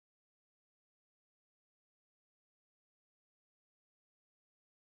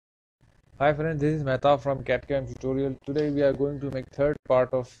Hi friends, this is Mehta from CAD/CAM tutorial. Today we are going to make third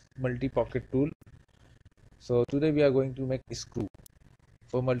part of multi-pocket tool. So today we are going to make screw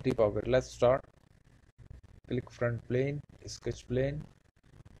for multi-pocket. Let's start. Click front plane, sketch plane,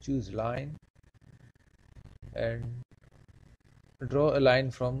 choose line and draw a line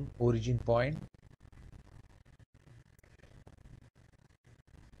from origin point.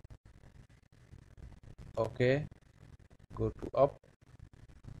 Okay, go to up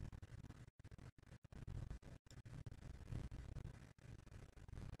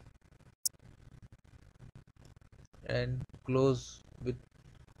and close with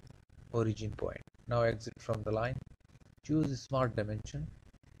origin point. Now exit from the line. Choose smart dimension.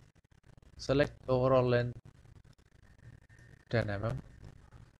 Select overall length 10 mm.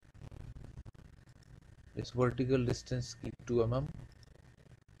 This vertical distance keep 2 mm.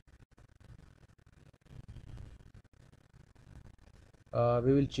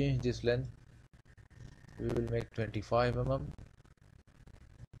 We will change this length. We will make 25 mm.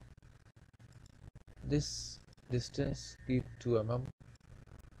 This distance keep 2 mm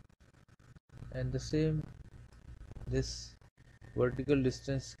and the same this vertical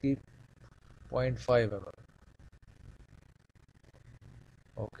distance keep 0.5 mm.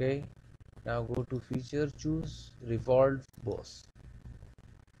 Okay, now go to feature, choose revolved boss.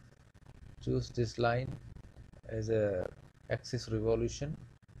 Choose this line as a axis revolution.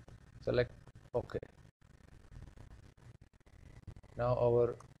 Select OK. Now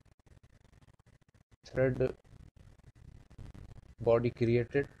our thread body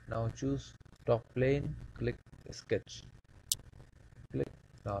created. Now choose top plane, click sketch, click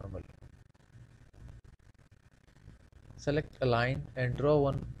normal. Select a line and draw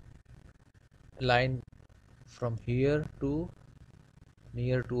one line from here to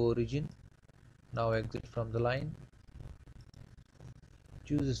near to origin. Now exit from the line.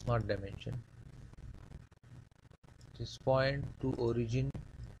 Choose smart dimension. This point to origin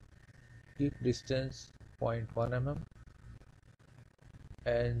keep distance 0.1 mm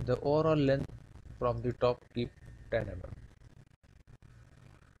and the overall length from the top keep 10 mm.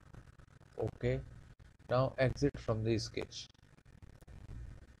 Okay, now exit from the sketch.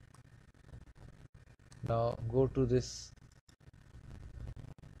 Now go to this,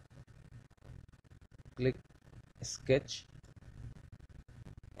 click sketch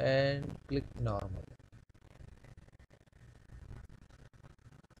and click normal.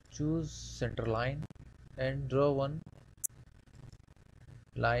 Choose center line and draw one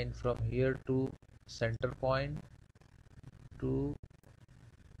line from here to center point to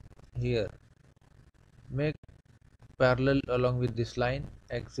here. Make parallel along with this line.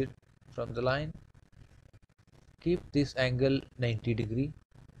 Exit from the line. Keep this angle 90 degree.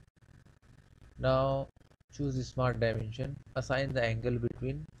 Now choose the smart dimension. Assign the angle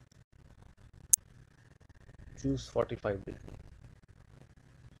between. Choose 45 degree.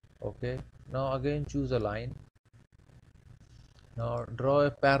 Okay. Now again choose a line. Now draw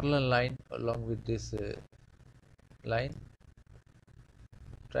a parallel line along with this line.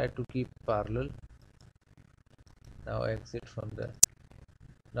 Try to keep parallel. Now exit from the.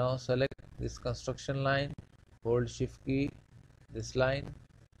 Now select this construction line. Hold shift key. This line.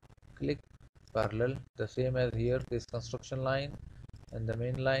 Click parallel. The same as here. This construction line and the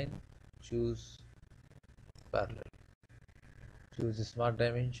main line. Choose parallel. Choose the smart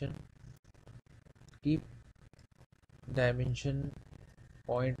dimension. Keep dimension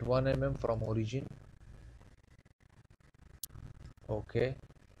 0.1 mm from origin. Okay.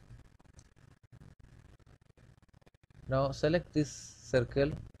 Now select this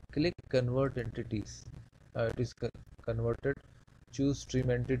circle. Click convert entities. Now it is converted. Choose trim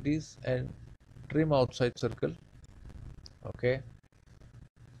entities and trim outside circle. Okay.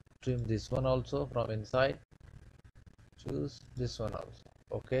 Trim this one also from inside. Choose this one also.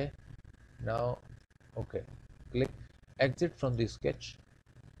 Okay. Now okay. Click exit from the sketch.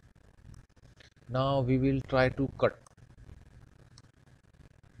 Now we will try to cut.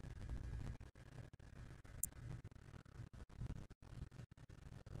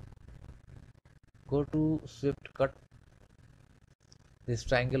 Go to swift cut. This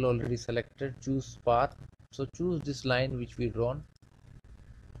triangle already selected. Choose path. So choose this line which we drawn.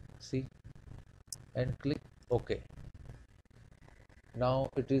 See and click OK. Now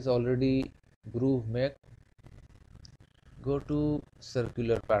it is already groove make. Go to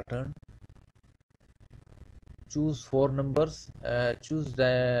circular pattern. Choose 4 numbers. Choose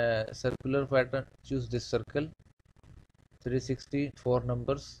the circular pattern. Choose this circle. 360 4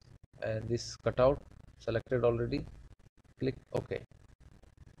 numbers and this cutout selected already. Click OK.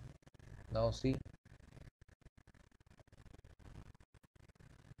 Now see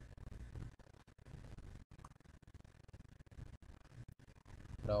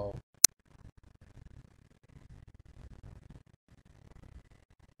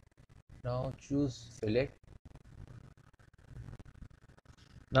Now choose fillet.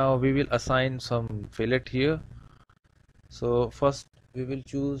 Now we will assign some fillet here. So first we will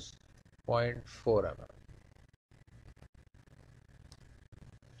choose 0.4 mm.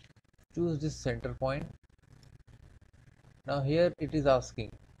 Choose this center point. Now here it is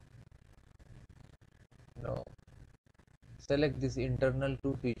asking, now select this internal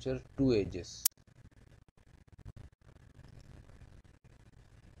two feature, two edges.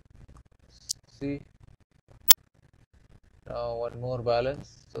 See, now one more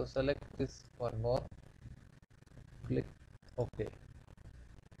balance. So select this one more, click OK.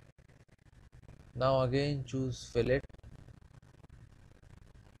 Now again choose fillet.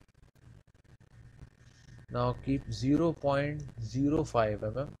 Now keep 0.05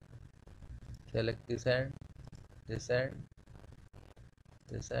 mm. Select this end, this end,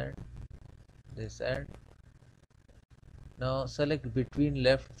 this end, this end. Now select between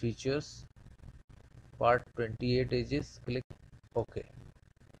left features, part 28 edges, click OK.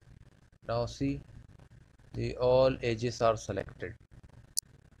 Now see, the all edges are selected.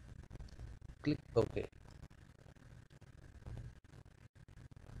 Click OK.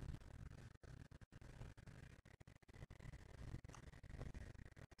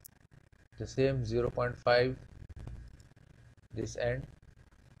 The same 0.5 this end,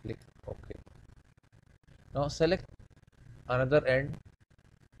 click OK. Now select another end,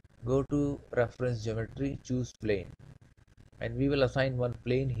 go to reference geometry, choose plane, and we will assign one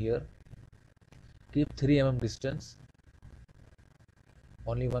plane here. Keep 3 mm distance,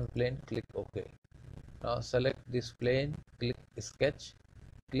 only one plane, click OK. Now select this plane, click sketch,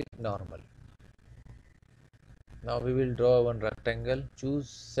 click normal. Now we will draw one rectangle, choose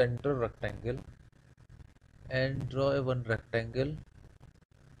center rectangle and draw one rectangle.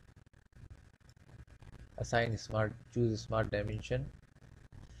 Assign smart, choose smart dimension,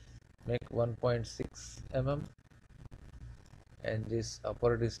 make 1.6 mm and this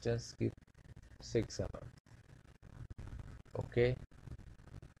upper distance keep 6 mm. OK.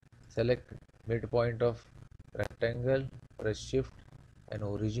 Select midpoint of rectangle, press shift and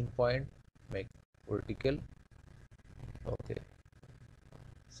origin point, make vertical. OK.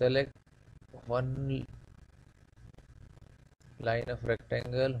 Select one line of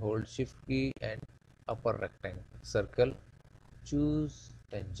rectangle, hold shift key and upper rectangle circle, choose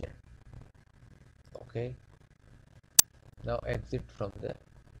tangent. OK. Now exit from the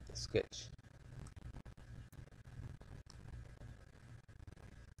sketch.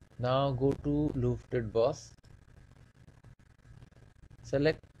 Now go to lofted boss,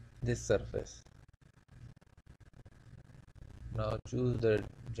 select this surface. Now choose the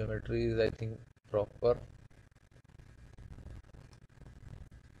geometry is I think proper,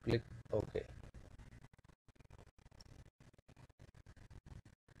 click OK.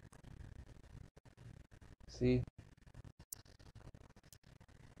 See,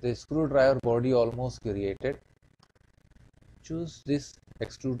 the screwdriver body almost created. Choose this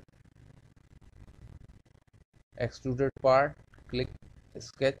extruded part, click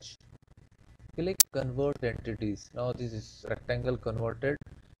sketch, click convert entities. Now this is rectangle converted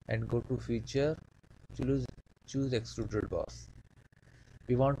and go to feature, choose extruded boss.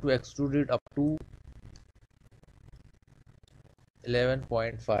 We want to extrude it up to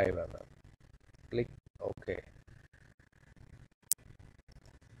 11.5 mm. Click OK.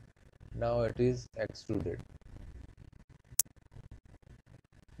 Now it is extruded.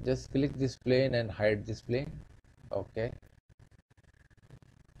 Just click this plane and hide this plane. OK.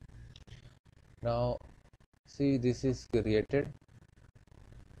 Now see, this is created.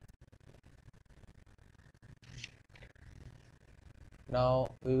 Now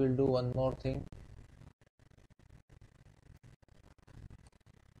we will do one more thing.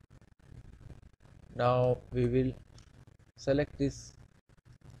 Now we will select this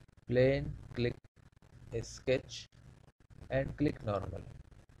plane, click sketch and click normal.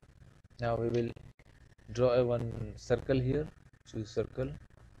 Now we will draw one circle here, choose circle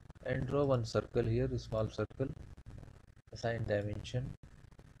and draw one circle here, small circle, assign dimension,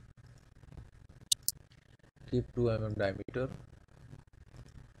 keep 2 mm diameter.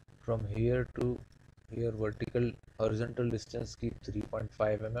 From here to here vertical horizontal distance keep 3.5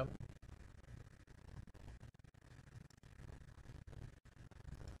 mm.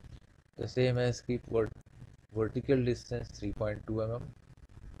 The same as keep vertical distance 3.2 mm.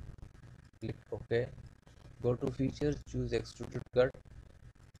 Click OK. Go to features, choose extruded cut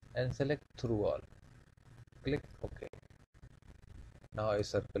and select through all. Click OK. Now a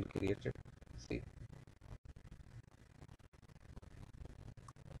circle created. See.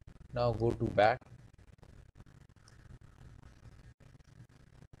 Now go to back.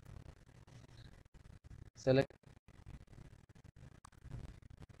 select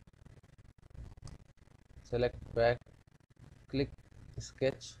back, click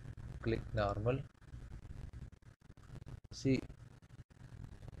sketch, click normal. See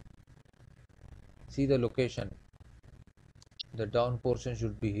the location, the down portion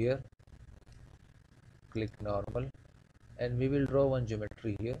should be here. Click normal, and we will draw one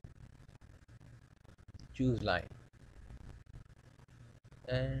geometry here. Choose line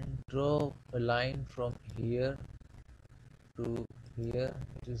and draw a line from here to here.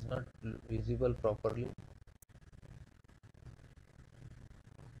 It is not visible properly.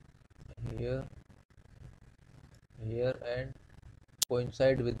 Here and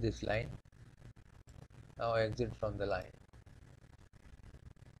coincide with this line. Now exit from the line.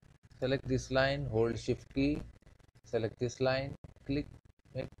 Select this line, hold shift key, select this line, click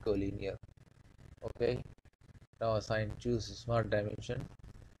make collinear. Okay. Now assign, choose smart dimension.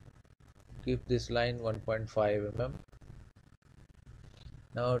 Keep this line 1.5 mm.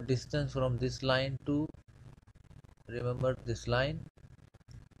 Now distance from this line to, remember this line,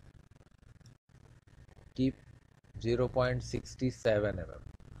 keep 0.67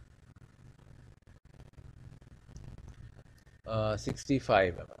 mm.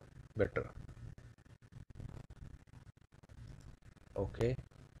 65 mm better. Okay.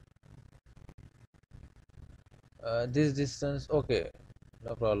 This distance, okay,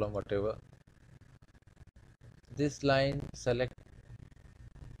 no problem, whatever. This line select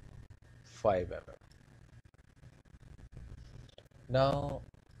 5 mm. Now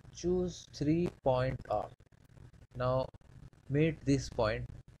choose 3-point arc. Now meet this point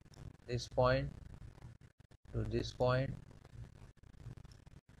to this point.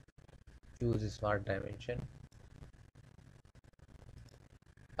 Choose smart dimension.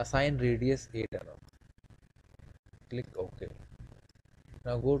 Assign radius 8 mm. Click OK.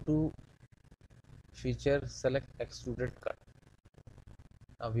 Now go to feature, select extruded cut.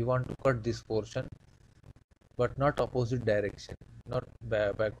 Now we want to cut this portion, but not opposite direction, not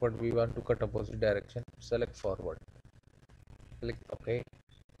backward. We want to cut opposite direction. Select forward. Click OK.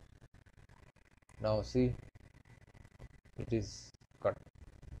 Now see, it is cut.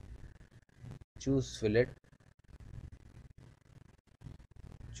 Choose fillet.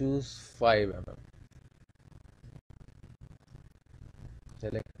 Choose 5 mm.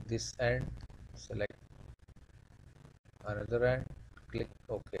 Select this end, select another end, click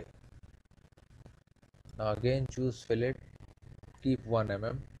OK. Now again choose fillet, keep 1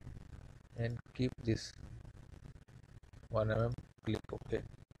 mm and keep this 1 mm, click OK.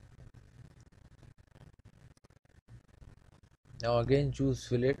 Now again choose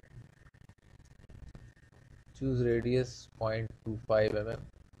fillet, choose radius 0.25 mm,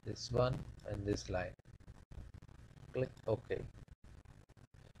 this one and this line, click OK.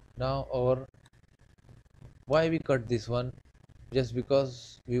 Now why we cut this one? Just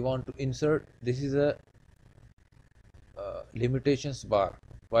because we want to insert, this is a limitations bar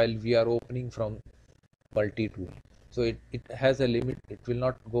while we are opening from multi-tool. So it has a limit, it will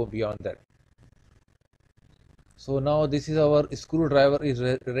not go beyond that. So now this is our screwdriver is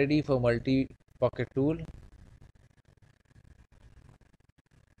ready for multi-pocket tool.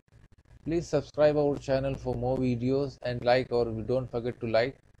 Please subscribe our channel for more videos and don't forget to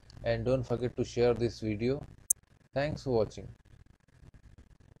like and don't forget to share this video. Thanks for watching.